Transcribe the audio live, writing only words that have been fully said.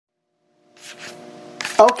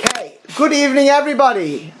Okay, good evening,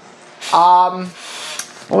 everybody.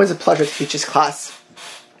 Always a pleasure to teach this class.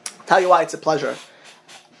 Tell you why it's a pleasure.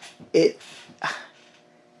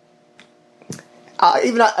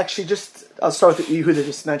 I'll start with Yehuda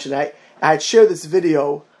just mentioned. I had shared this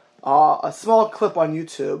video, a small clip on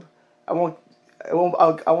YouTube. I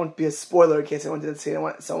won't be a spoiler in case anyone didn't see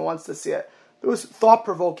it. Someone wants to see it. It was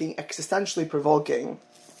thought-provoking, existentially provoking.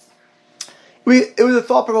 It was a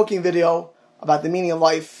thought-provoking video about the meaning of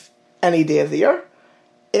life any day of the year.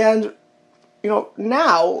 And,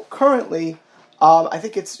 now, currently, I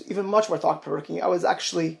think it's even much more thought-provoking. I was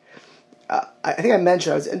actually, I think I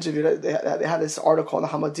mentioned, I was interviewed, they had this article in the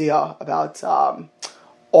Hamadiyah about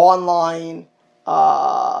online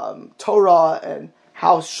Torah and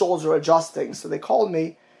how shuls are adjusting. So they called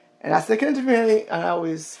me and asked if they could interview me, and I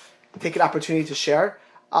always take an opportunity to share.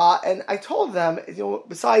 And I told them,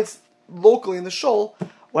 besides locally in the shul,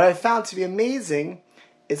 what I found to be amazing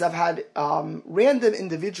is I've had random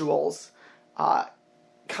individuals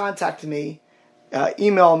contact me,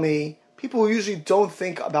 email me, people who usually don't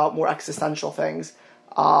think about more existential things.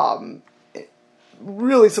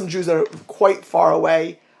 Really some Jews that are quite far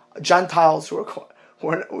away, Gentiles who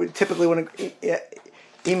typically wouldn't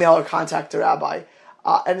email or contact a rabbi.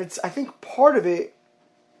 And I think part of it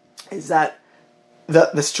is that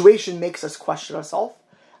the situation makes us question ourselves.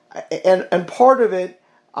 And part of it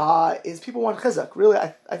is people want chizuk. Really,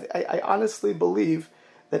 I honestly believe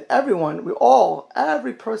that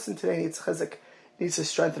every person today needs chizuk, needs to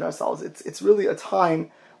strengthen ourselves. It's really a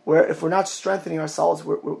time where if we're not strengthening ourselves,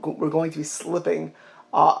 we're going to be slipping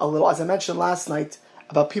a little. As I mentioned last night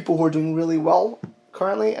about people who are doing really well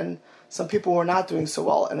currently and some people who are not doing so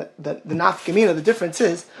well. And the nafkamina, the difference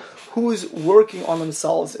is who's working on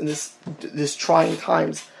themselves in this trying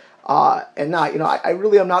times and not. I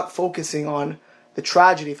really am not focusing on the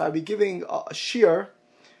tragedy. If I'd be giving a shir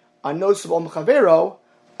on Nosub Mechavero,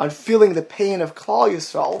 on feeling the pain of Klal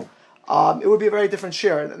Yisrael, it would be a very different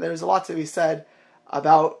shir. And there's a lot to be said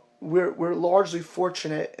about we're largely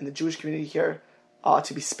fortunate in the Jewish community here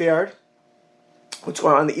to be spared what's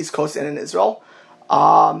going on the East Coast and in Israel.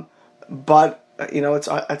 But it's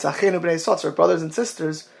Achenu B'nai Sotz, our brothers and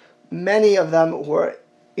sisters. Many of them who are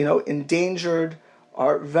endangered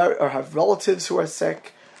or have relatives who are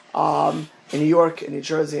sick in New York, in New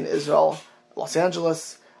Jersey, in Israel, Los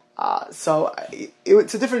Angeles. So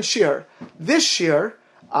it's a different shir. This shir,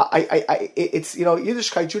 it's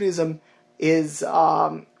Yiddishkeit Judaism is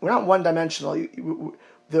we're not one dimensional.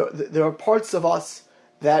 There are parts of us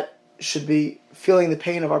that should be feeling the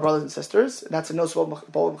pain of our brothers and sisters, and that's a Nosub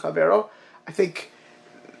Chavero. I think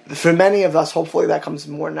for many of us, hopefully that comes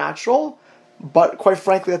more natural, but quite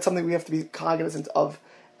frankly, that's something we have to be cognizant of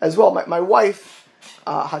as well. My wife,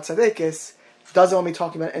 Hatzadekis, doesn't want me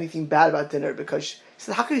talking about anything bad about dinner because she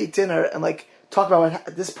said, how can you eat dinner and talk about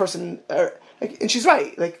what this person, and she's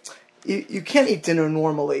right, you can't eat dinner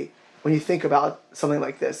normally when you think about something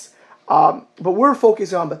like this. But we're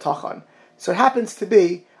focusing on Batachon. So it happens to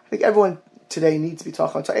be, I think everyone today needs to be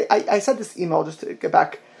Batachon. So I sent this email just to get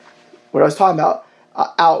back what I was talking about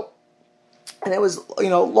out. And it was,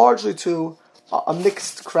 largely to a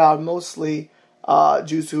mixed crowd, mostly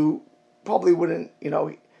Jews who probably wouldn't,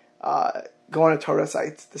 go on a Torah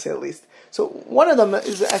site, to say the least. So one of them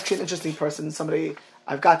is actually an interesting person, somebody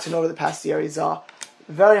I've got to know over the past year. He's a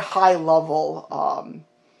very high level,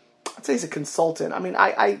 I'd say he's a consultant. I mean,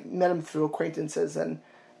 I met him through acquaintances, and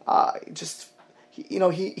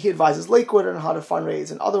he advises Lakewood on how to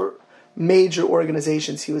fundraise and other major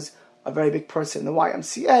organizations. He was a very big person in the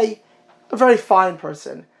YMCA, a very fine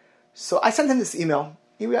person. So I sent him this email.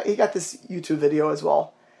 He got this YouTube video as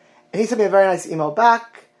well. And he sent me a very nice email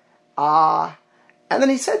back. And then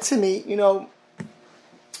he said to me,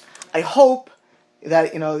 I hope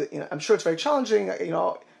that, I'm sure it's very challenging, I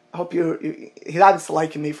hope he's obviously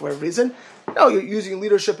liking me for whatever reason. You're using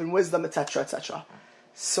leadership and wisdom, etc., etc.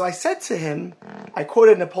 So I said to him, I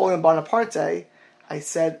quoted Napoleon Bonaparte, I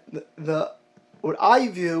said, what I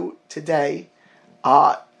view today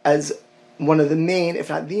as one of the main, if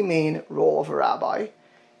not the main role of a rabbi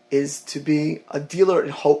is to be a dealer in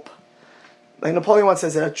hope. Like Napoleon once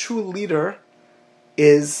says that a true leader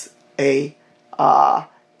is a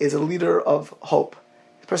leader of hope,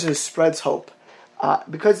 a person who spreads hope.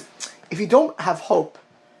 Because if you don't have hope,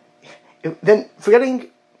 then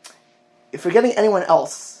forgetting anyone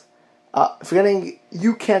else, forgetting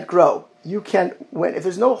you can't grow, you can't win. If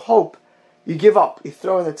there's no hope, you give up, you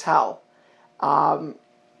throw in the towel.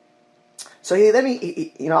 So I'm going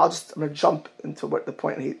to jump into the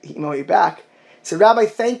point he emailed me back. He said, Rabbi,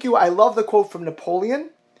 thank you. I love the quote from Napoleon.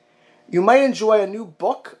 You might enjoy a new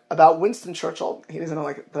book about Winston Churchill. He doesn't know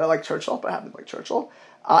that I like Churchill, but I happen to like Churchill.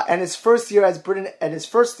 And his first year as Britain, the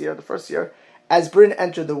first year as Britain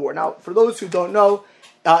entered the war. Now, for those who don't know,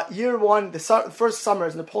 year one, the first summer,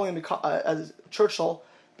 as as Churchill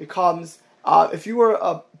becomes, if you were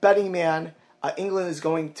a betting man, England is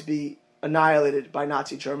going to be annihilated by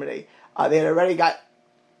Nazi Germany. They had already got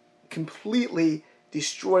completely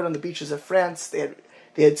destroyed on the beaches of France. They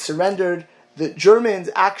had surrendered. The Germans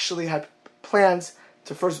actually had plans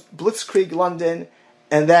to first blitzkrieg London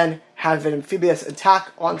and then have an amphibious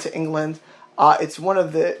attack onto England. It's one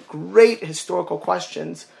of the great historical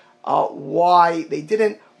questions why they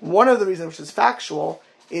didn't. One of the reasons, which is factual,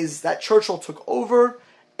 is that Churchill took over,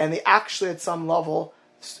 and they actually, at some level,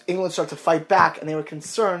 England started to fight back, and they were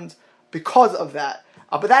concerned because of that.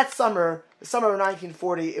 But that summer, the summer of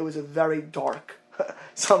 1940, it was a very dark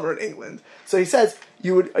summer in England. So he says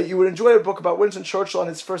you would enjoy a book about Winston Churchill in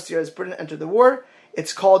his first year as Britain entered the war.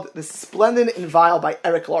 It's called The Splendid and Vile by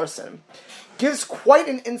Eric Larson. Gives quite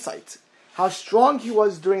an insight how strong he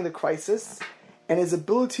was during the crisis and his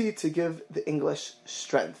ability to give the English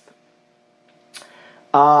strength.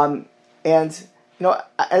 And as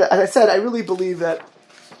I said, I really believe that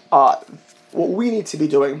what we need to be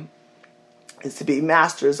doing is to be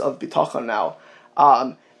masters of bitachon now,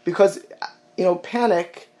 because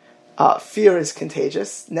panic, fear is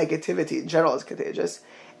contagious. Negativity in general is contagious,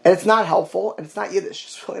 and it's not helpful. And it's not Yiddish.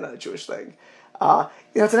 It's really not a Jewish thing.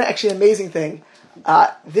 It's actually an amazing thing.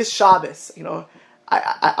 This Shabbos,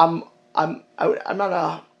 I'd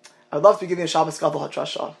love to be giving a Shabbos Gadol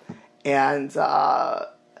Hatrasha, and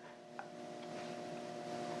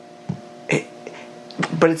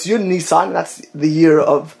but it's Yud Nisan. That's the year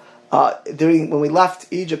of when we left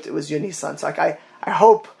Egypt. It was Yud Nisan. So I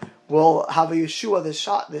hope we'll have a Yeshua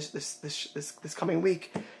this coming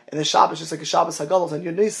week, and the Shabbos just like a Shabbos Hagadol on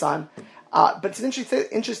Yud Nisan. But it's an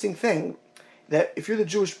interesting thing that if you're the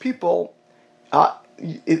Jewish people,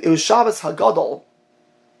 it was Shabbos Hagadol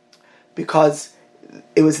because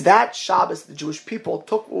it was that Shabbos the Jewish people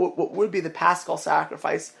took what would be the Paschal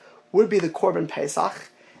sacrifice, would be the Korban Pesach.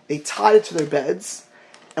 They tied it to their beds,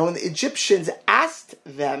 and when the Egyptians asked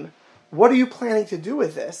them, "What are you planning to do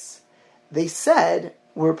with this?" they said,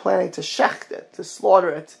 "We're planning to shecht it, to slaughter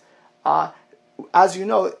it." As you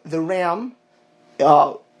know, the ram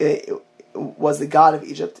was the god of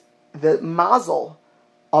Egypt. The mazel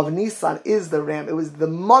of Nisan is the ram. It was the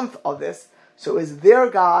month of this, so it was their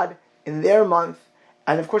god in their month,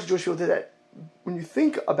 and of course the Jewish people did it. When you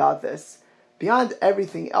think about this, beyond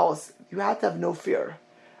everything else, you had to have no fear.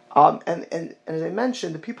 And as I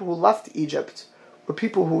mentioned, the people who left Egypt were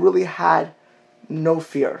people who really had no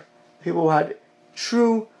fear. People who had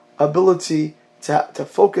true ability to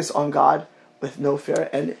focus on God with no fear.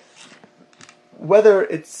 And whether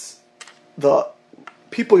it's the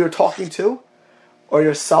people you're talking to, or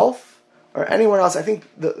yourself, or anyone else, I think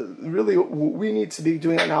really what we need to be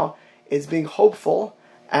doing right now is being hopeful.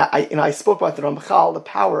 I spoke about the Ramchal, the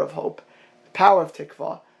power of hope, the power of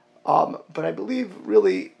tikva. But I believe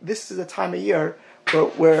really this is a time of year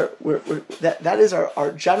where that is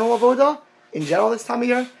our general avoda in general this time of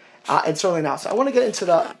year, and certainly now. So I want to get into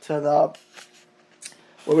the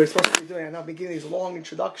what we're supposed to be doing. I know I've been giving these long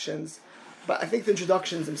introductions, but I think the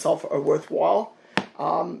introductions themselves are worthwhile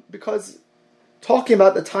because talking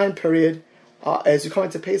about the time period as you come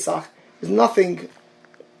into Pesach is nothing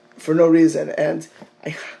for no reason. And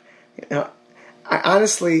I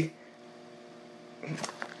honestly,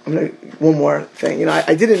 one more thing.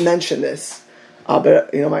 I didn't mention this,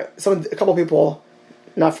 but a couple of people,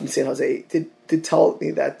 not from San Jose, did tell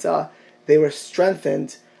me that they were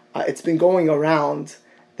strengthened. It's been going around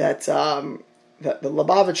that that the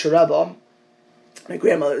Lubavitcher Rebbe, my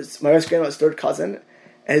wife's grandmother's third cousin,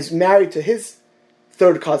 is married to his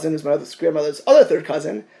third cousin, who's my grandmother's other third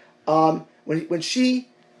cousin. When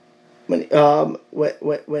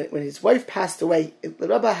his wife passed away, the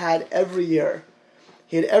Rebbe had every year.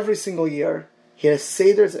 He had every single year. He had a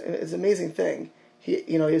seder. It's an amazing thing. He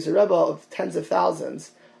was a Rebbe of tens of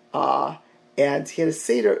thousands, and he had a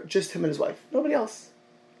seder just him and his wife. Nobody else.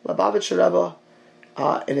 Lubavitcher Rebbe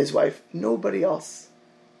and his wife. Nobody else.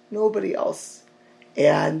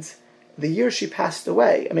 And the year she passed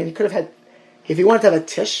away, he could have had, if he wanted to have a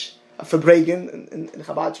tish, a fabregan in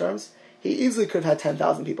Chabad terms, he easily could have had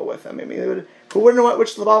 10,000 people with him. Who wouldn't want,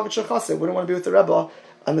 which Lubavitcher Chassid wouldn't want to be with the Rebbe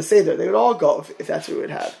on the Seder? They would all go if that's what we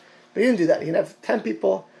would have. But he didn't do that. He didn't have 10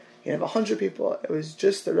 people. He didn't have 100 people. It was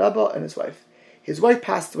just the Rebbe and his wife. His wife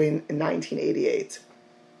passed away in 1988.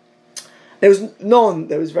 It was known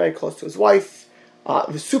that he was very close to his wife. It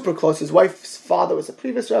was super close. His wife's father was a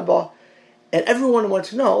previous Rebbe. And everyone wanted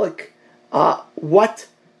to know, what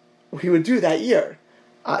he would do that year.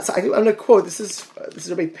 So I'm going to quote. This is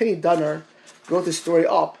Rabbi Penny Dunner wrote this story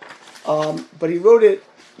up, but he wrote it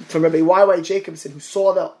from Rabbi Y.Y. Jacobson, who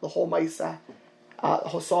saw the whole Maisa,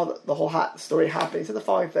 saw the whole story happening. He said the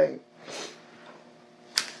following thing.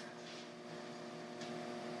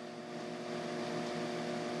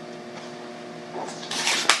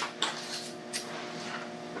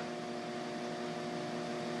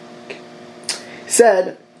 He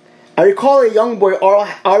said, I recall a young boy,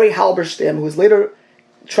 Ari Halberstam, who was later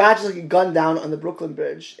tragically gunned down on the Brooklyn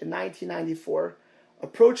Bridge in 1994,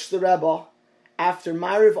 approached the Rebbe after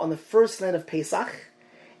Mariv on the first night of Pesach,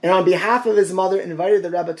 and on behalf of his mother invited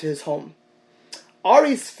the Rebbe to his home.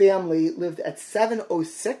 Ari's family lived at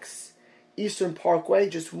 706 Eastern Parkway,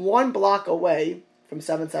 just 1 block away from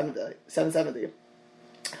 770.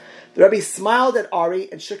 The Rebbe smiled at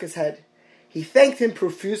Ari and shook his head. He thanked him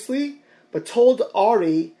profusely, but told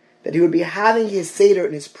Ari that he would be having his Seder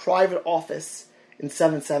in his private office in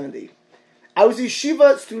 770. I was a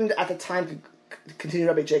yeshiva student at the time, continued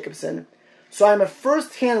Rabbi Jacobson, so I am a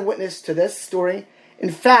first-hand witness to this story.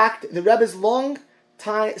 In fact, the Rebbe's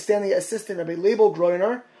long-standing assistant, Rabbi Leibel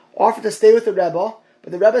Groiner, offered to stay with the Rebbe,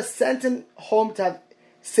 but the Rebbe sent him home to have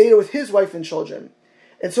Seder with his wife and children.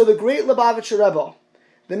 And so the great Lubavitcher Rebbe,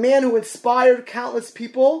 the man who inspired countless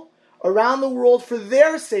people around the world for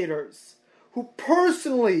their Seders, who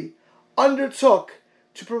personally undertook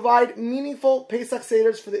to provide meaningful Pesach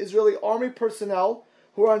Seders for the Israeli army personnel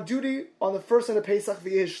who were on duty on the first night of Pesach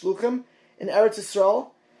via his shluchim in Eretz Yisrael,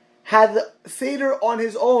 had the Seder on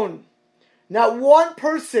his own. Not one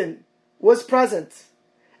person was present.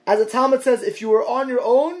 As the Talmud says, if you were on your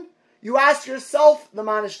own, you ask yourself the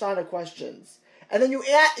Manishtana questions, and then you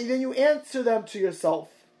answer them to yourself.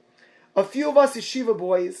 A few of us yeshiva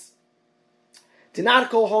boys did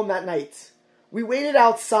not go home that night. We waited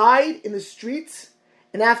outside in the streets,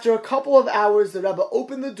 and after a couple of hours, the Rebbe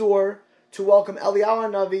opened the door to welcome Eliyahu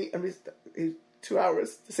Hanavi, and 2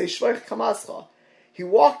 hours, to say Shvach Kamascha. He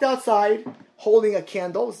walked outside holding a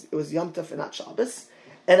candle. It was Yom Tov and not Shabbos.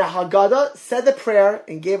 And a Haggadah said the prayer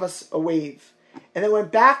and gave us a wave. And then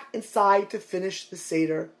went back inside to finish the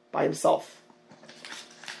Seder by himself.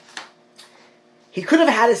 He could have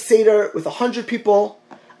had a Seder with 100 people,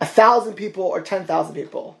 1,000 people, or 10,000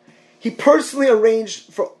 people. He personally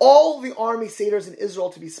arranged for all the army Seders in Israel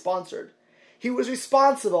to be sponsored. He was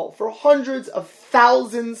responsible for hundreds of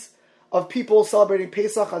thousands of people celebrating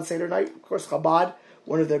Pesach on Seder night. Of course, Chabad,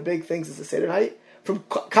 one of their big things is the Seder night. From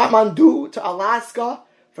Kathmandu to Alaska,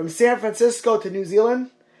 from San Francisco to New Zealand.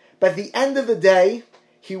 But at the end of the day,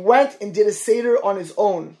 he went and did a Seder on his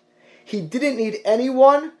own. He didn't need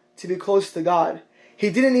anyone to be close to God. He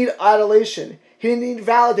didn't need adulation. He didn't need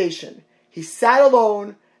validation. He sat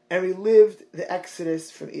alone and relived the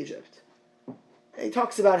Exodus from Egypt. And he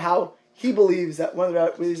talks about how he believes that one of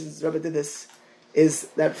the reasons the Rebbe did this is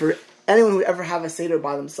that for anyone who would ever have a Seder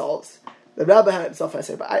by themselves, the Rebbe had himself a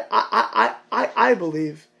Seder. But I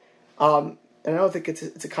believe, and I don't think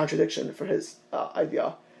it's a contradiction for his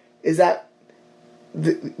idea, is that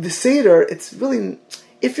the Seder, it's really,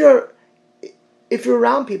 if you're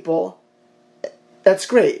around people, that's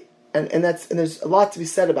great, and there's a lot to be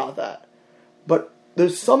said about that. But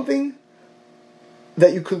there's something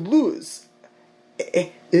that you could lose.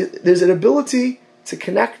 There's an ability to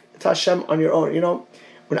connect to Hashem on your own. You know,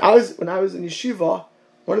 when I was in yeshiva,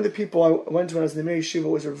 one of the people I went to when I was in the Mir Yeshiva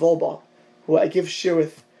was Rav Volba, who I give shir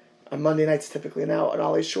with on Monday nights typically now on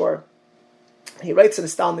Alei Shore. He writes an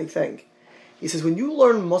astounding thing. He says, when you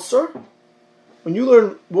learn Musar, when you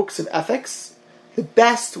learn books of ethics, the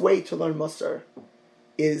best way to learn Musar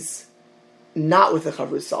is not with a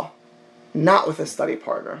chavrusa, not with a study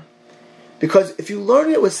partner. Because if you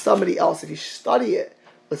learn it with somebody else, if you study it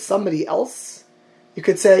with somebody else, you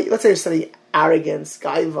could say, let's say you're studying arrogance,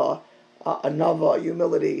 gaiva, anava,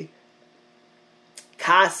 humility,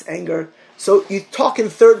 kas, anger. So you talk in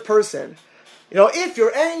third person. You know, if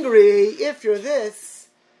you're angry, if you're this.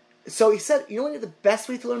 So he said, you know what the best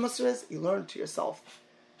way to learn Musar is? You learn to yourself.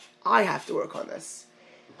 I have to work on this.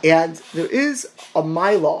 And there is a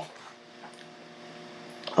milah,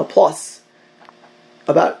 a plus,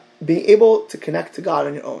 about being able to connect to God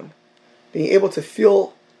on your own. Being able to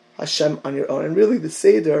feel Hashem on your own. And really the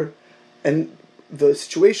Seder and the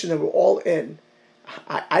situation that we're all in.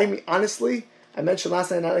 I mean, honestly, I mentioned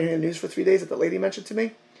last night not hearing the news for 3 days that the lady mentioned to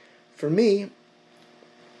me. For me,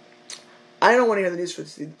 I don't want to hear the news for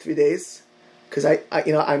 3 days because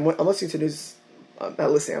I'm listening to news. I'm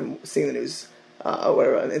not listening. I'm seeing the news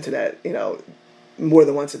or on the internet. More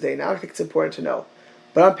than once a day now. I think it's important to know.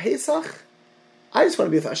 But on Pesach, I just want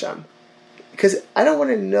to be with Hashem. because I don't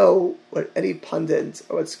want to know what any pundit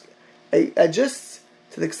or what's. I just,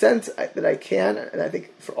 to the extent that I can, and I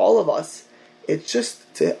think for all of us, it's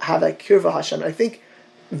just to have that kirva Hashem. And I think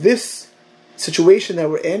this situation that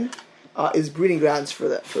we're in is breeding grounds for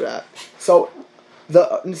that. So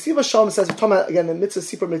the Nesiva Shalom says, we're talking about again the mitzvah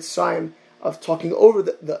Sipur Mitzrayim of talking over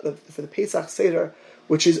for the Pesach Seder,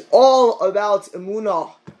 which is all about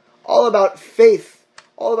emunah, all about faith,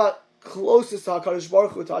 all about closeness to HaKadosh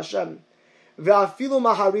Baruch Hu, to Hashem. Ve'afilu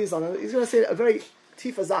maharizan. He's going to say a very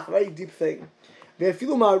tifazach, a very deep thing.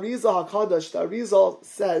 Ve'afilu maharizah HaKadosh. The Arizal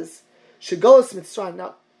says, Shegolos Mitzrayim.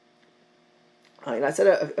 Now, and I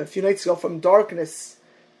said a few nights ago, from darkness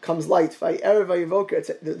comes light. Va'erev va'yivoker.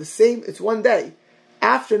 It's the same. It's one day.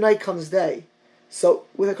 After night comes day. So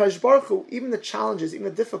with HaKadosh Baruch Hu, even the challenges, even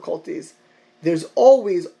the difficulties, there's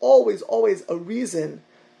always a reason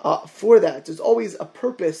for that. There's always a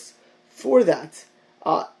purpose for that.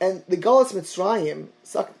 And the Galus Mitzrayim,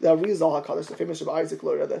 the Arizal HaKadosh, the famous Rabbi Isaac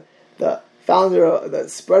Luria, the founder,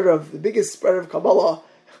 the biggest spreader of Kabbalah,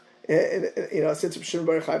 since Shimon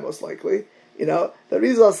Bar Yochai most likely, the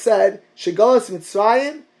Arizal said, "Shegalus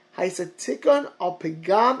Mitzrayim haisatikon al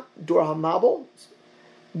pegam dor hamabel,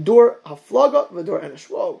 dor haflaga v'dor enish."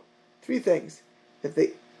 Whoa, 3 things. That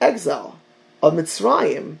the exile of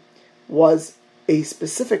Mitzrayim was a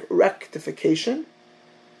specific rectification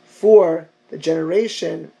for the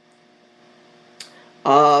generation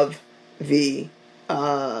of the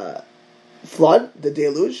flood, the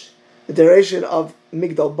deluge, the generation of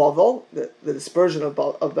Migdal Bavel, the dispersion of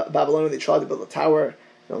Babylon when they tried to build a tower,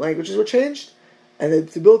 the languages were changed, and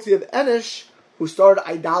the ability of Enish, who started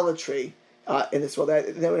idolatry in this world.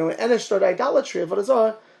 Then when Enish started idolatry of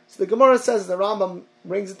Avodah, so the Gemara says, the Rambam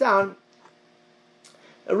brings it down,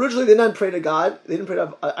 originally they didn't pray to God, they didn't pray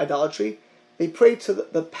to idolatry, they prayed to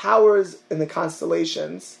the powers in the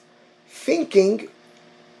constellations, thinking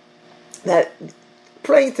that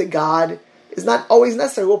praying to God is not always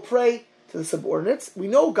necessary. We'll pray to the subordinates. We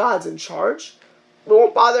know God's in charge. We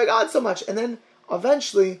won't bother God so much. And then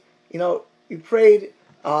eventually, we prayed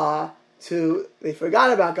they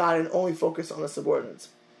forgot about God and only focused on the subordinates.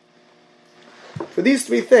 For these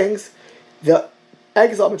 3 things, the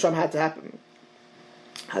exile of Mitzrayim had to happen.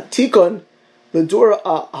 Tikun, the Dur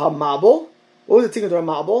HaMabel. What was the Tikun Dur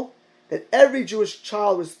HaMabel? That every Jewish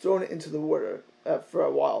child was thrown into the water for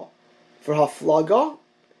a while. For Haflaga,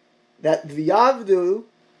 that V'yavdu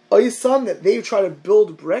Oisam, that they try to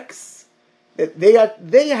build bricks, that they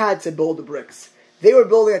had to build the bricks. They were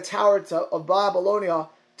building a tower of Babylonia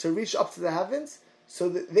to reach up to the heavens, so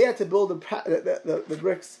that they had to build the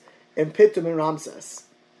bricks in Pitum and Ramses.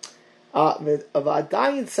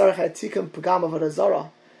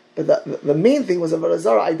 But the main thing was Avodah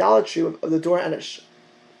Zarah, idolatry of the Dor Enish.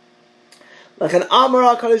 Like an Amar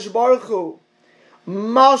HaKadosh Baruch Hu,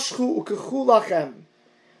 Mashchu ukechu lachem,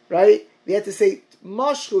 right? They had to say,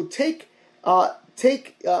 Mashchu, take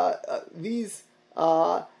these,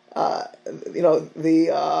 pull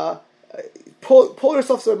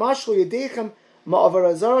yourself to Mashchu Yedechem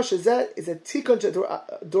Ma'avar Azara Shazet is a tikun to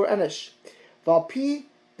Dor Enish. Valpi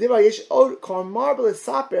Dira Yesh Od Karmar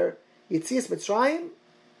B'Lesaper Yitzias Mitzrayim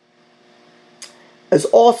is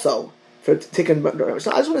also for tikun Dor Enish.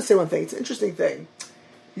 So I just want to say one thing. It's an interesting thing.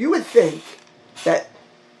 You would think that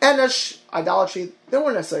Enish, idolatry, they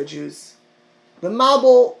weren't necessarily Jews. The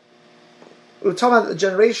Mabel, we're talking about the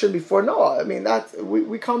generation before Noah. I mean, that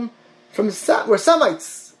we come from we're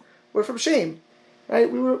Semites. We're from Shem, right?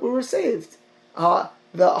 We were saved. The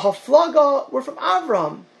Haflaga were from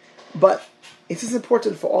Avram. But it is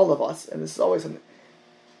important for all of us, and this is always something,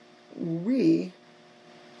 we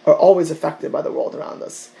are always affected by the world around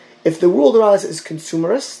us. If the world around us is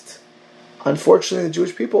consumerist, unfortunately the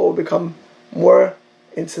Jewish people will become more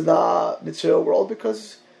into the material world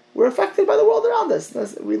because we're affected by the world around us.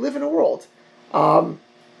 We live in a world. Someone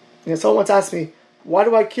once asked me, why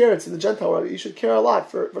do I care? It's in the Gentile world. You should care a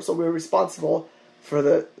lot. First of all, we're responsible for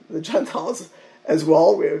the Gentiles as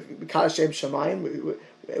well. We're Kadashem Shemayim.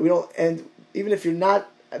 We don't, and even if you're not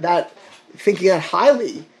that thinking that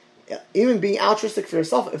highly, even being altruistic for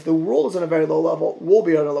yourself, if the world is on a very low level, we'll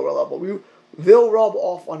be on a lower level. They'll rub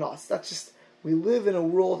off on us. That's just, we live in a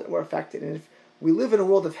world and we're affected. And if we live in a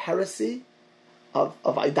world of heresy, of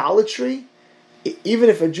idolatry, even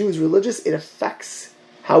if a Jew is religious, it affects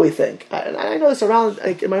how we think. And I know this around,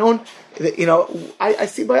 like in my own, I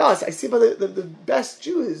see by us, I see by the best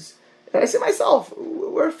Jews, and I see myself,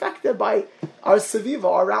 we're affected by our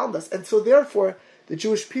Seviva around us. And so therefore, the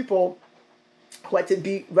Jewish people who had to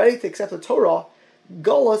be ready to accept the Torah,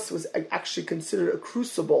 Golus was actually considered a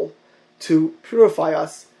crucible to purify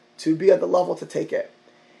us, to be at the level to take it.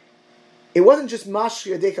 it wasn't just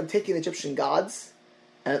Mashri Yadechem taking Egyptian gods,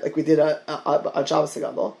 like we did a Shabbos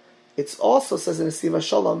Gadol. It's also, says in the Siva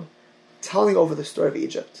Shalom, telling over the story of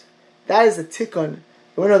Egypt. That is the tikkun.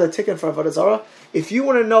 You want to know the tikkun for Avodah Zarah? If you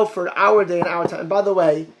want to know for an hour day, an hour time, and by the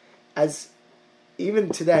way, as even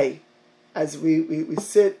today, as we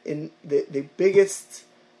sit in the biggest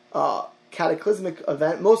cataclysmic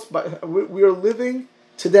event, we are living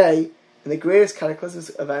today in the greatest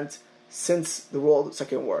cataclysmic event since the World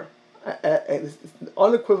Second War,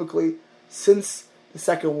 unequivocally since the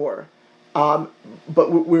Second War. But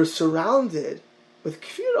we're surrounded with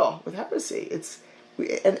kfirah, with heresy.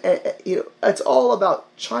 It's all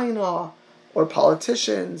about China or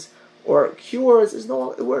politicians or cures. There's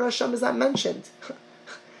no, the word Hashem is not mentioned.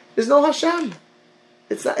 There's no Hashem.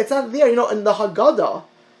 It's not there. In the Haggadah,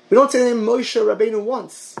 we don't say the name Moshe Rabbeinu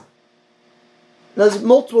once. Now, there's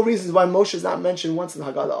multiple reasons why Moshe is not mentioned once in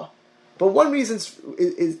the Haggadah. But one reason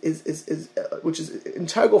is which is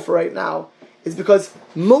integral for right now, is because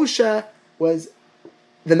Moshe was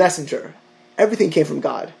the messenger. Everything came from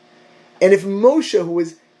God. And if Moshe, who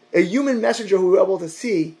was a human messenger who we were able to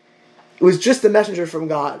see, was just a messenger from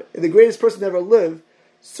God, the greatest person to ever live,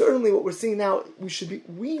 certainly what we're seeing now,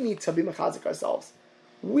 we need to be mechazik ourselves.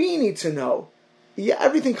 We need to know. Yeah,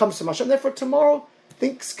 everything comes from Hashem. Therefore, tomorrow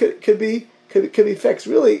things could be fixed.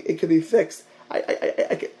 Really, it could be fixed.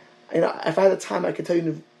 If I had the time, I could tell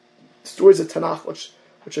you stories of Tanakh, which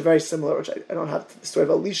are very similar. Which I don't have the story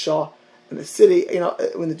of Elisha in the city.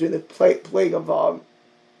 When they're doing the plague of by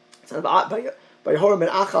Horam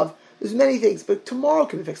and Achav. There's many things, but tomorrow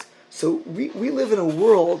can be fixed. So we live in a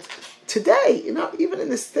world today, even in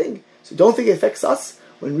this thing. So don't think it affects us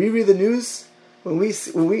when we read the news, when we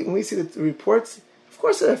see the reports. Of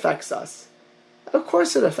course, it affects us. Of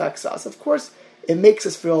course, it affects us. Of course, it makes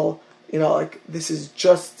us feel, like this is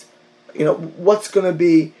just, what's going to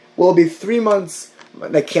be. Will it be 3 months?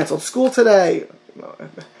 They canceled school today.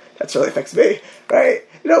 That really affects me, right?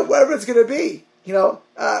 Whatever it's going to be.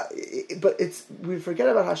 But we forget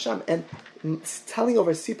about Hashem, and telling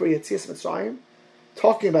over Sipur Yetzias Mitzrayim,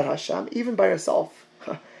 talking about Hashem, even by yourself.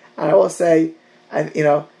 And I will say,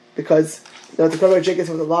 because the Rabbi Jacobs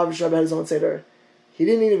with the law of Rabbi had his own seder. He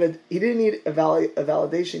didn't need a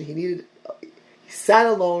validation. He sat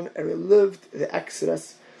alone and relived the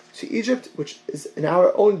Exodus to Egypt, which is in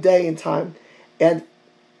our own day and time. And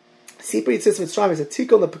Sipur Yetzias Mitzrayim is a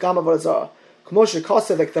tikkun l'pagam avodah zarah. K'moshe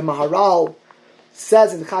Kosev, like the Maharal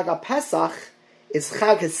says in Chag HaPesach, is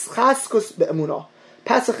Chag Hischaskus be'emunah.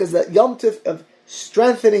 Pesach is the Yom Tov of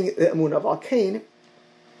strengthening the emunah of Al-Kain.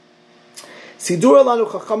 Sidur lanu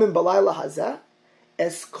chachamim balayla hazeh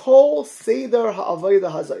es kol seder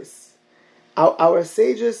ha'avodah hazos. Our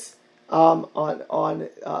sages on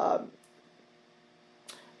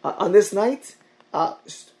this night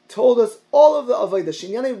told us all of the avodah.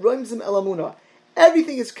 Shinyane roimzim el emunah.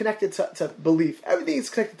 Everything is connected to belief. Everything is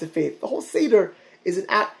connected to faith. The whole seder is an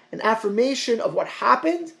affirmation of what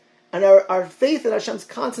happened and our faith in Hashem's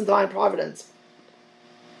constant divine providence.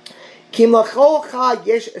 Every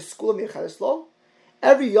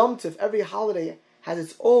Yom Tov, every holiday has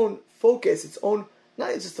its own focus, its own,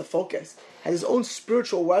 not just a focus, has its own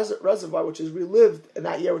spiritual reservoir, which is relived in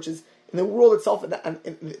that year, which is in the world itself, in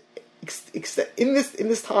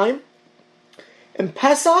this time. And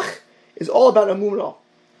Pesach is all about Amunah.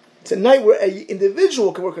 It's a night where an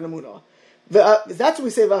individual can work on Amunah. That's what we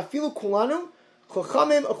say, V'afilu kulanu,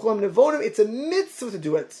 chochamim, achulam nevonim. It's a mitzvah to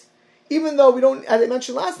do it. Even though we don't, as I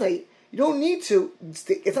mentioned last night, you don't need to,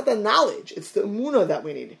 it's not the knowledge, it's the Amunah that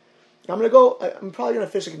we need. I'm probably going to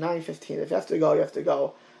finish like 9:15. If you have to go, you have to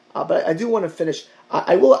go. But I do want to finish.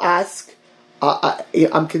 I will ask,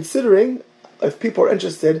 I'm considering, if people are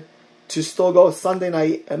interested, to still go Sunday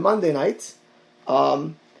night and Monday night.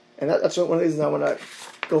 And that's one of the reasons I want to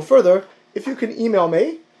go further. If you can email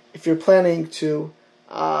me, if you're planning to,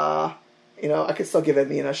 I can still give it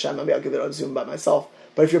me and Hashem. Maybe I'll give it on Zoom by myself.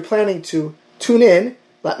 But if you're planning to tune in,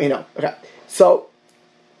 let me know. Okay. So,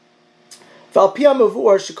 and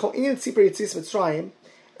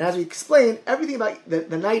as we explained, everything about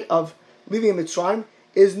the night of leaving Mitzrayim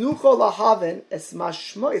is nucho lahaven es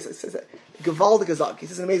mashmo. He says gewaldig azag. He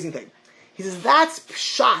says an amazing thing. He says that's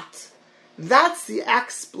pshat. That's the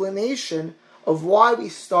explanation of why we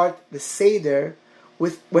start the Seder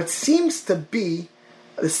with what seems to be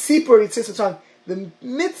the Sipur Yetzias Mitzrayim, the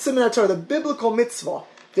mitzvah min Torah, the biblical mitzvah.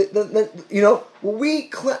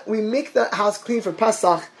 We make the house clean for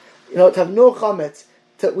Pesach, to have no chametz.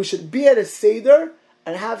 We should be at a Seder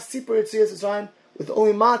and have Sipur Yetzias Mitzrayim with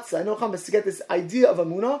only matzah and no chametz to get this idea of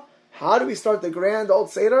Amunah. How do we start the grand old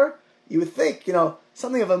Seder? You would think,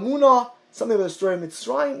 something of Amunah, something about the story of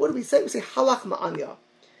Mitzrayim. What do we say? We say halach ma'anya.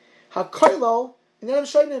 HaKoilo, and then I'm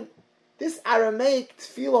showing him this Aramaic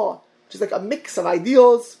tefillah, which is like a mix of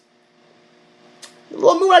ideals.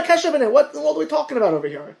 What in the world are we talking about over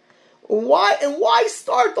here? Why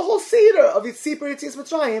start the whole Seder of Yitzipur Yitzias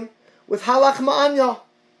Mitzrayim with halach ma'anya?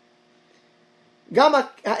 Gama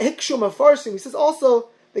hikshu mafarsim. He says also,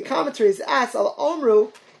 the commentary is asked, al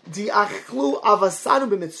omru di achlu avasanu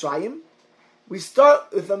b'Mitzrayim. We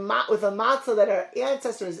start with a matzah that our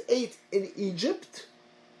ancestors ate in Egypt.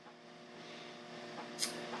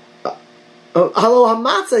 Hello,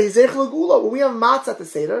 hamatzah hizech legula. When we have matzah at the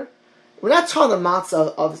Seder, we're not talking the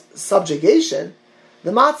matzah of subjugation.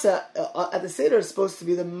 The matzah at the Seder is supposed to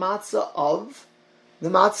be the matzah of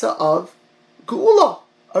geula,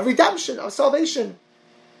 of redemption, of salvation.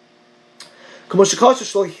 Like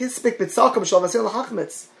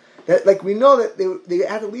we know that they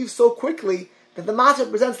had to leave so quickly that the matzah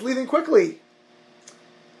represents leaving quickly.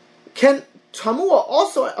 Ken Tamua,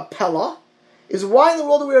 also a pella, is why in the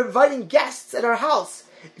world are we inviting guests at our house?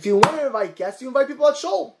 If you want to invite guests, you invite people at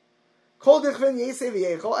shul.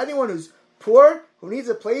 Anyone who's poor, who needs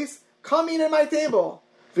a place, come eat at my table.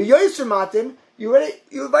 You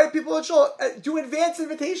invite people at shul. Do advance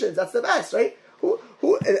invitations. That's the best, right? Who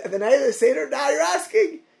at the night of the Seder, now you're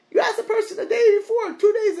asking. You ask the person a day before,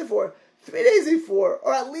 2 days before, 3 days before,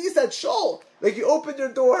 or at least at shul. Like you open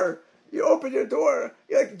your door. You're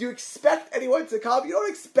like, do you expect anyone to come? You don't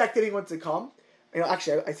expect anyone to come.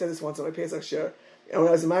 Actually, I said this once on my Pesach share. When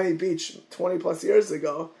I was in Miami Beach 20 plus years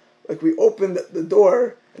ago, like we opened the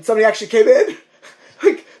door and somebody actually came in.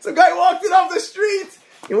 Like some guy walked in off the street.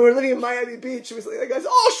 And we were living in Miami Beach. It was like, the guy said,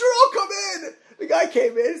 "Oh, sure, I'll come in." The guy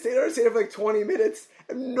came in, stayed there for like 20 minutes.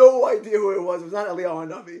 I have no idea who it was. It was not Eliyahu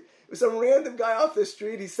Hanavi. It was some random guy off the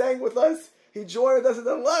street. He sang with us. He joined us and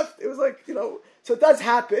then left. It was like, so it does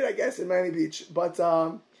happen, I guess, in Miami Beach. But,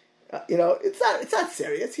 it's not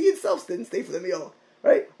serious. He himself didn't stay for the meal,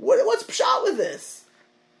 right? What's pshat with this?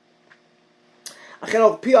 And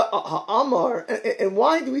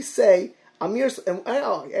why do we say Amir? And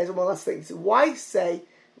as one last thing, why say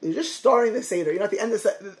you're just starting the Seder? At the end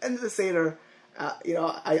of the Seder,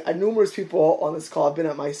 numerous people on this call have been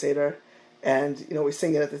at my Seder, and we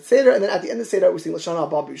sing it at the Seder, and then at the end of the Seder we sing Lashana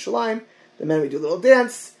Haba B'Yushalayim. And then we do a little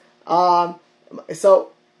dance. So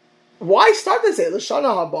why start the Seder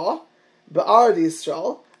Lashana Haba B'Arad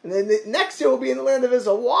Yisrael, and then the next year we'll be in the land of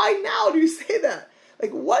Israel? Why now do you say that?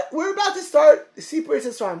 Like what? We're about to start Sipur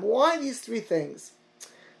Yitzias Mitzrayim. Why these three things?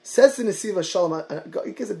 Says the Nesiva Shalom.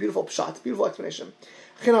 He gives a beautiful pshat, beautiful explanation.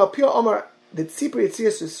 Omar the Sipur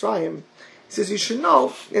Yitzias Mitzrayim. He says you should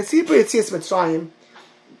know that Sipur Yitzias Mitzrayim,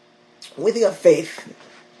 when we think of faith,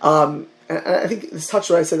 and I think this touched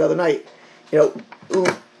what I said the other night.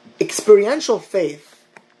 Experiential faith,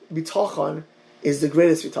 bitachon, is the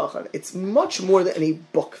greatest bitachon. It's much more than any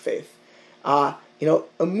book faith.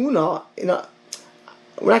 Emunah.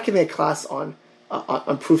 We're not giving a class on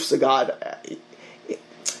proofs of God. It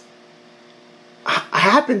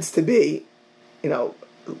happens to be,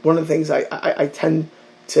 one of the things I tend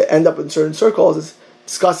to end up in certain circles is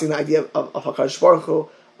discussing the idea of HaKadosh Baruch Hu,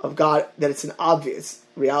 of God, that it's an obvious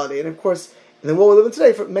reality. And of course, in the world we live in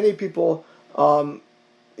today, for many people,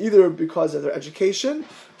 either because of their education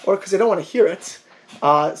or because they don't want to hear it,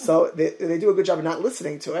 so they do a good job of not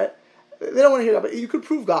listening to it. They don't want to hear that, but you could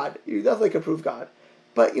prove God. You definitely could prove God.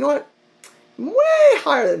 But you know what? Way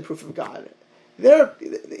higher than proof of God. You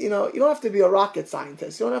don't have to be a rocket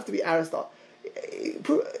scientist. You don't have to be Aristotle.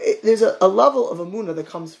 There's a level of emunah that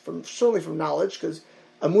comes certainly from knowledge, because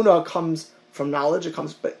emunah comes from knowledge. It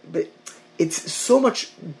comes, but it's so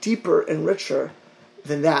much deeper and richer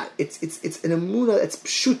than that. It's an emunah that's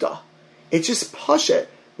pshuta. It's just pashet.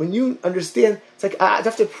 When you understand, it's like I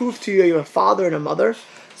have to prove to you have a father and a mother.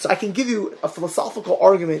 So I can give you a philosophical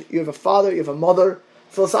argument. You have a father, you have a mother.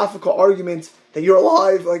 Philosophical argument that you're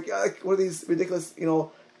alive, like one of these ridiculous,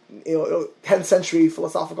 10th century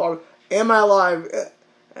philosophical arguments. Am I alive?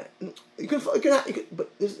 You can,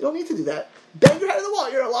 but you don't need to do that. Bang your head on the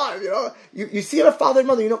wall. You're alive. You see a father and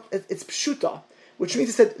mother. It's pshuta, which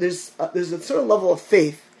means that there's a certain level of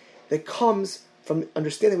faith that comes from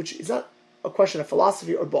understanding, which is not a question of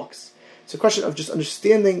philosophy or books. It's a question of just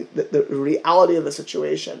understanding the reality of the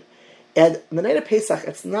situation. And the night of Pesach,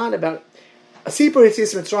 it's not about a Sipur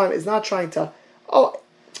Yitzias Mitzrayim is not trying to.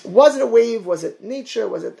 Was it a wave? Was it nature?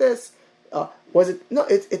 Was it this? Was it no?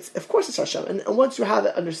 It's of course it's Hashem. And once you have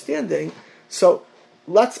that understanding, so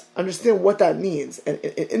let's understand what that means and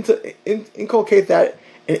inculcate that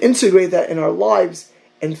and integrate that in our lives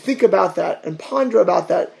and think about that and ponder about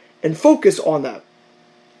that and focus on that.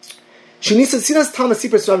 Sinas Tama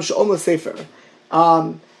Sipur Sram Sh'om Sefer.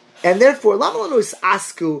 And therefore, Lama Lanu is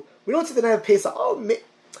Asku. We don't say the night of Pesach.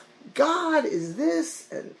 God is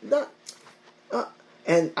this and that.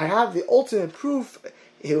 And I have the ultimate proof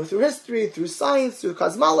through history, through science, through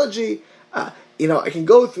cosmology. I can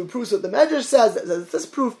go through proofs that the Medrash says. This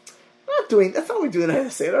proof. That's not what we do in the night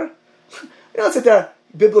of Seder. Don't sit there,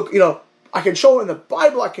 biblical, I can show in the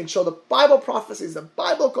Bible, I can show the Bible prophecies, the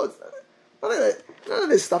Bible codes. None of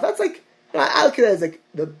this stuff. That's like, I look at it as like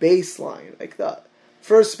the baseline, like the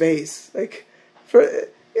first base.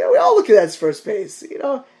 We all look at that as first base.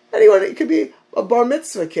 Anyone, it could be a bar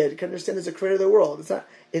mitzvah kid can understand there's a creator of the world.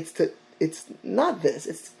 It's not this.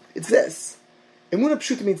 It's this. Emunah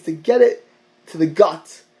Pshuta means to get it to the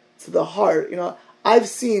gut, to the heart. I've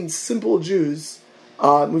seen simple Jews.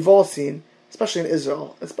 We've all seen, especially in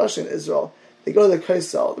Israel. They go to the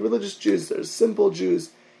Kaisel, the religious Jews. They're simple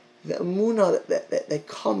Jews. The emunah that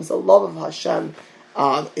comes, the love of Hashem,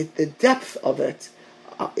 the depth of it,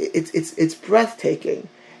 it's breathtaking,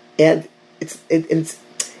 and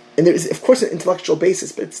there's of course an intellectual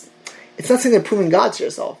basis, but it's not saying they're proving God to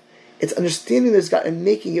yourself. It's understanding there's God and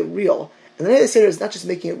making it real. And the Nidah Seder is not just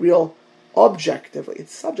making it real objectively;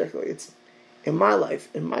 it's subjectively. It's in my life,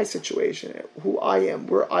 in my situation, who I am,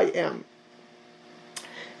 where I am,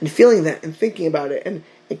 and feeling that and thinking about it and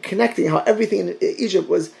connecting how everything in Egypt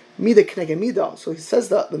was Midah Keneged Midah. So he says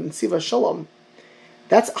that the Netziva Shalom.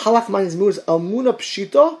 That's Halach Manis Muz. Emunah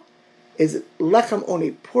Pshita is lechem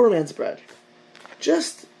oni, poor man's bread.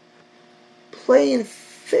 Just plain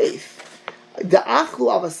faith. The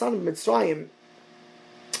Achlu Avasan Mitzrayim.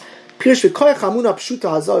 Pirush v'koyach emunah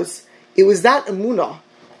pshuta hazos. It was that emunah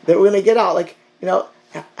that we're going to get out.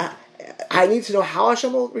 I need to know how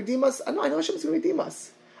Hashem will redeem us. I know Hashem is going to redeem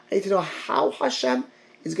us. I need to know how Hashem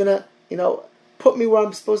is going to, put me where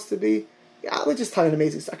I'm supposed to be. Let me just tell you an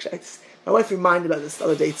amazing story. My wife reminded me of this the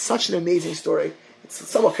other day. It's such an amazing story. It's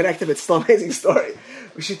somewhat connected, but it's still an amazing story.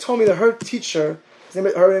 She told me that her teacher,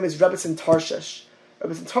 her name is Rebbetzin Tarshish.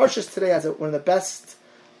 Rebbetzin Tarshish today has one of the best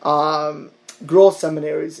girls'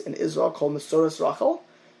 seminaries in Israel called Mesoras Rachel.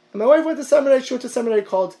 And my wife went to seminary. She went to a seminary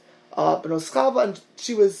called Benos Chava, and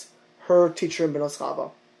she was her teacher in Benos Chava.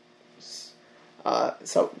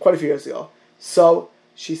 So quite a few years ago. So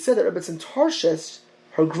she said that Rebbetzin Tarshish,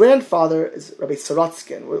 her grandfather is Rabbi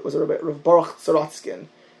Sorotskin, was a Rav Baruch Sorotskin.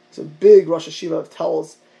 He's a big Rosh Hashiva of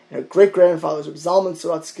Telz. And her great-grandfather was Rabbi Zalman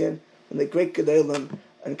Sorotskin, and the great Gedalim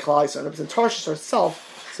and Klal Yisrael. And Rebbetzin Tarshish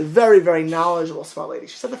herself is a very, very knowledgeable, smart lady.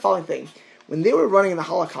 She said the following thing. When they were running in the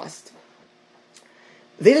Holocaust,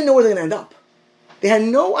 they didn't know where they were going to end up. They had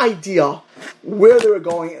no idea where they were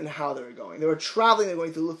going and how they were going. They were traveling, they were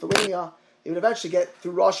going through Lithuania. They would eventually get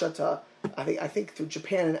through Russia to, I think through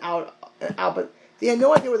Japan and out, but they had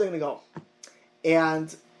no idea where they were going to go.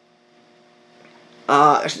 And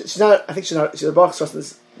she's a Baruch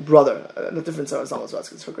Sorotskin's brother, no different than Zalman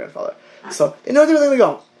Sorotskin, it's her grandfather. So they know where they were going to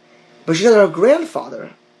go. But she said her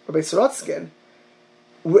grandfather, Rabbi Sorotskin,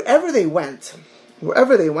 wherever they went,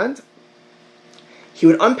 he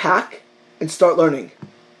would unpack and start learning.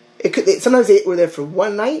 Sometimes they were there for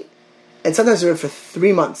one night, and sometimes they were there for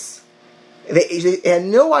 3 months. They had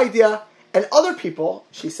no idea. And other people,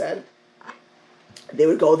 she said, they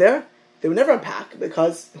would go there, they would never unpack,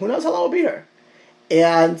 because who knows how long we'll be here.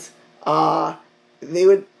 And sometimes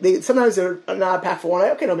they would not unpack for one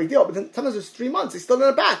night, okay, no big deal. But then sometimes it was 3 months, they still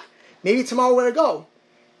didn't unpack. Maybe tomorrow we're going to go.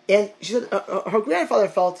 And she said her grandfather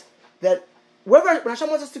felt that when Hashem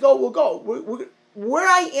wants us to go, we'll go. Where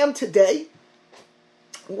I am today,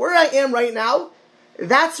 where I am right now,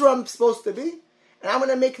 that's where I'm supposed to be. And I'm going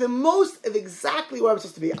to make the most of exactly where I'm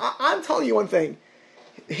supposed to be. I'm telling you one thing.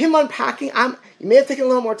 Him unpacking, you may have taken a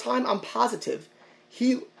little more time, I'm positive.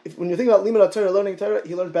 When you think about Limud Torah, learning Torah,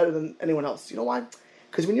 he learned better than anyone else. You know why?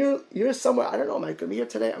 Because when you're somewhere, I don't know, am I going to be here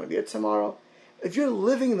today? I'm going to be here tomorrow. If you're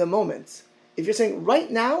living the moment, if you're saying,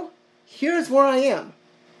 right now, here's where I am.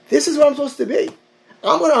 This is where I'm supposed to be.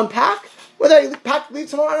 I'm going to unpack. Whether I leave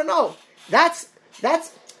tomorrow, I don't know. That's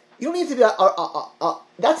you don't need to be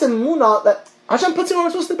that's a munah that Hashem puts you where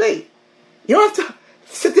I'm supposed to be. You don't have to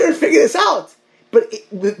sit there and figure this out. But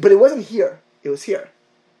it wasn't here. It was here.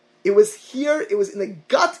 It was here. It was in the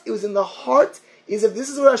gut. It was in the heart. Is if this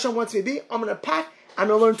is where Hashem wants me to be, I'm going to pack. I'm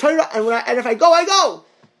going to learn Torah, and if I go, I go.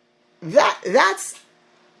 That's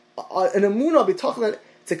an emunah. I'll be talking about.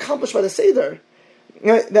 It's accomplished by the Seder.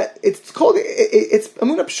 That it's called. It's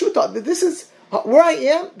emunah pshuta. This is where I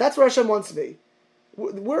am. That's where Hashem wants me.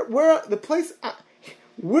 We're the place.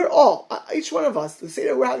 We're all each one of us. The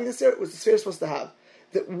Seder we're having this year was the Seder supposed to have.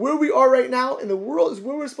 That where we are right now in the world is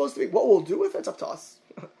where we're supposed to be. What we'll do with it's up to us.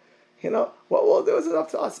 What we'll do is up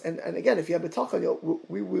to us. And again, if you have bitachon,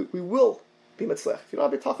 we will be mitzlech. If you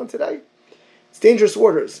don't have bitachon today, it's dangerous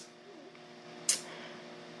waters.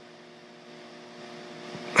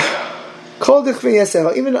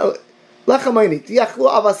 Even lechamayni diachlu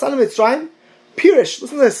avasan mitzrayim pirish.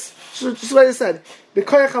 Listen to this. Just what I said.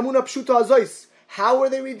 How were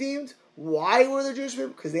they redeemed? Why were the Jewish people?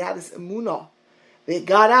 Because they had this emunah. They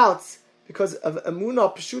got out because of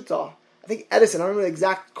emunah pshuta. I think Edison, I don't remember the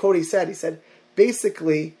exact quote he said. He said,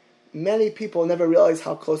 basically, many people never realize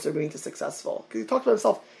how close they're being to successful. Because he talked about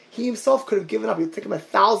himself. He himself could have given up. It would take him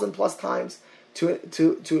 1,000+ times for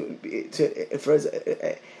his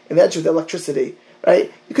invention with electricity. Right?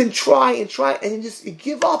 You can try, and you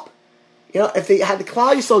give up. If they had the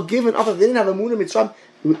Klal Yisrael given up, if they didn't have emunah mitzrayim,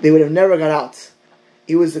 they would have never got out.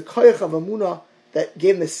 It was the koyach of emunah that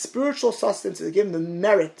gave them the spiritual sustenance, that gave them the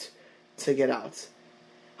merit to get out.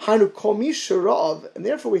 And therefore we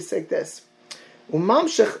say this. So the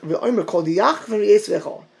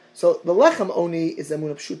lechem oni is the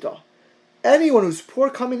emunah pshuta. Anyone who's poor,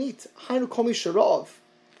 come and eat. What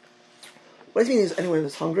does it mean is anyone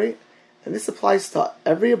who's hungry? And this applies to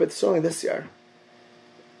every year, but certainly this year.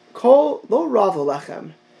 Kol lo rav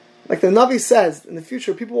lechem. Like the Navi says, in the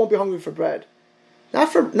future, people won't be hungry for bread.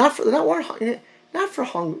 Not for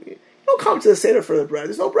hungry. You don't come to the Seder for the bread.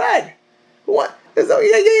 There's no bread. What? You're going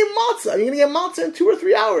to get matzah. You're going to get matzah in 2 or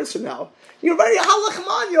 3 hours from now. You're ready to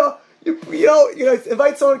halachmanya. You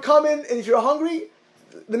invite someone to come in, and if you're hungry,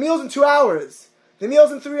 the meal's in 2 hours. The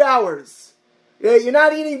meal's in 3 hours. You're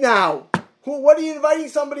not eating now. What are you inviting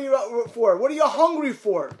somebody for? What are you hungry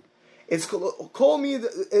for? It's call me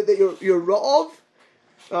that you're ra'ov,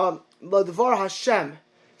 l'dvar Hashem.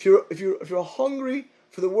 If you're hungry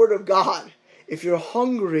for the word of God, if you're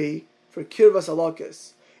hungry for kirvas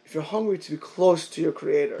alakis, if you're hungry to be close to your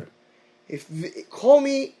Creator, call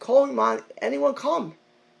me, man. Anyone come.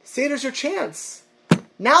 Seder's your chance.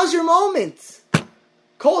 Now's your moment.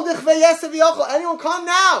 Anyone come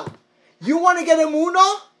now. You want to get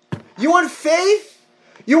emunah? You want faith?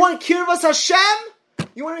 You want kirvas Hashem?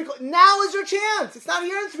 Now is your chance. It's not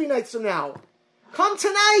here in 3 nights from now. Come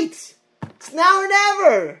tonight. It's now or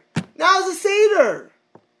never. Now is a Seder.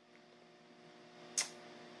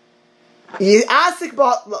 Yasik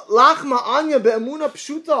ba lachma anya be'emuna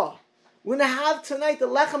pshuta. We're going to have tonight the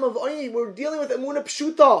lechem of anya. We're dealing with emuna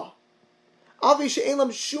pshuta. Avi she'elam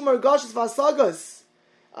shumar gashas v'asagas.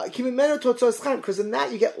 Because in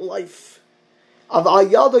that you get life. And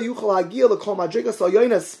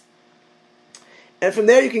from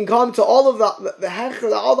there you can come to all of the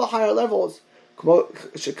hecher, all the higher levels.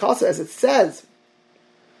 As it says,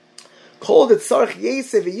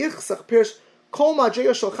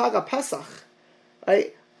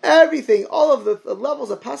 right? Everything, all of the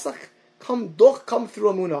levels of Pesach come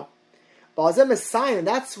through Amunah. And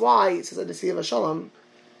that's why it says in the Siyam Shalom,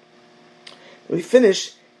 we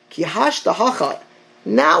finish Kihash Tahachat.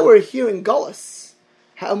 Now we're here in Galus.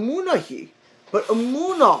 Ha'amunahi. But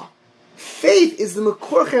Amunah, faith is the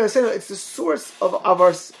Mekor Chayasena. It's the source of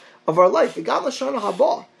our life. Even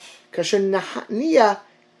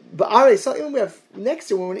we have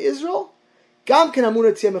next year when we're in Israel,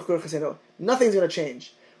 nothing's going to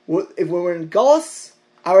change. If we're in Galus,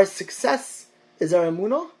 our success is our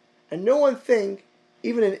Amunah, and no one think,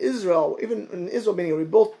 even in Israel meaning we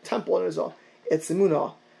built temple in Israel, it's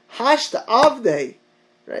Amunah. Hashta Avdei,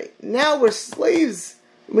 right? Now we're slaves.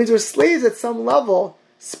 It means we're slaves at some level,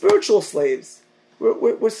 spiritual slaves.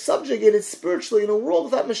 We're subjugated spiritually in a world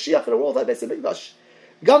without Mashiach, in a world without Beis Hamikdash.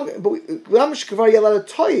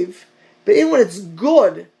 But even when it's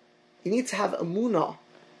good, you need to have Amunah.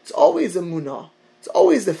 It's always Amunah. It's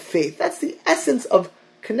always the faith. That's the essence of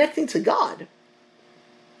connecting to God.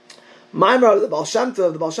 Maimar, the Baal Shem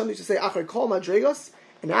Tov used to say, Achar Kol Madregos,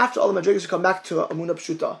 and after all the Madregos, you come back to Amunah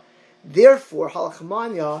Pshuta. Therefore,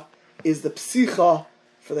 Halachmanya is the psicha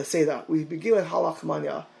for the Seder. We begin with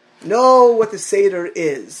Halachmanya. Know what the Seder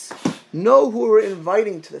is. Know who we're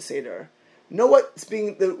inviting to the Seder. Know what's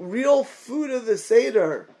being the real food of the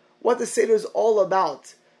Seder. What the Seder is all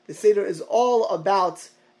about. The Seder is all about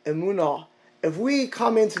Emunah. If we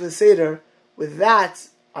come into the Seder with that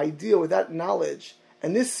idea, with that knowledge,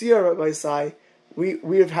 and this year, Rabbi Sai, we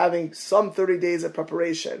are having some 30 days of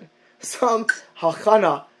preparation, some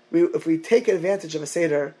hachana. If we take advantage of a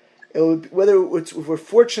Seder, if we're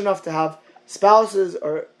fortunate enough to have spouses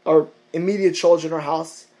or immediate children in our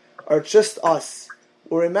house, or just us,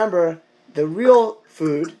 we'll remember the real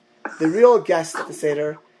food, the real guest at the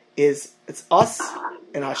Seder it's us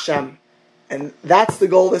and Hashem. And that's the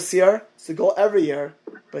goal this year. It's the goal every year.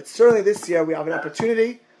 But certainly this year we have an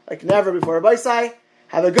opportunity, like never before. Rabbi Sai,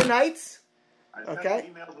 Have a good night. I sent Okay. an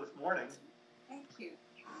email this morning. Thank you.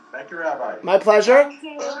 Thank you, Rabbi. My pleasure. Thank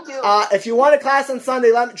you. If you want a class on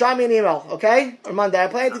Sunday, drop me an email, okay? Or Monday. I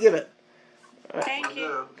plan to give it. Thank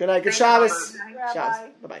you. Good night. Good Thank you, Shabbos. Shabbos.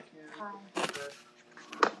 Shabbos. Bye-bye. Bye.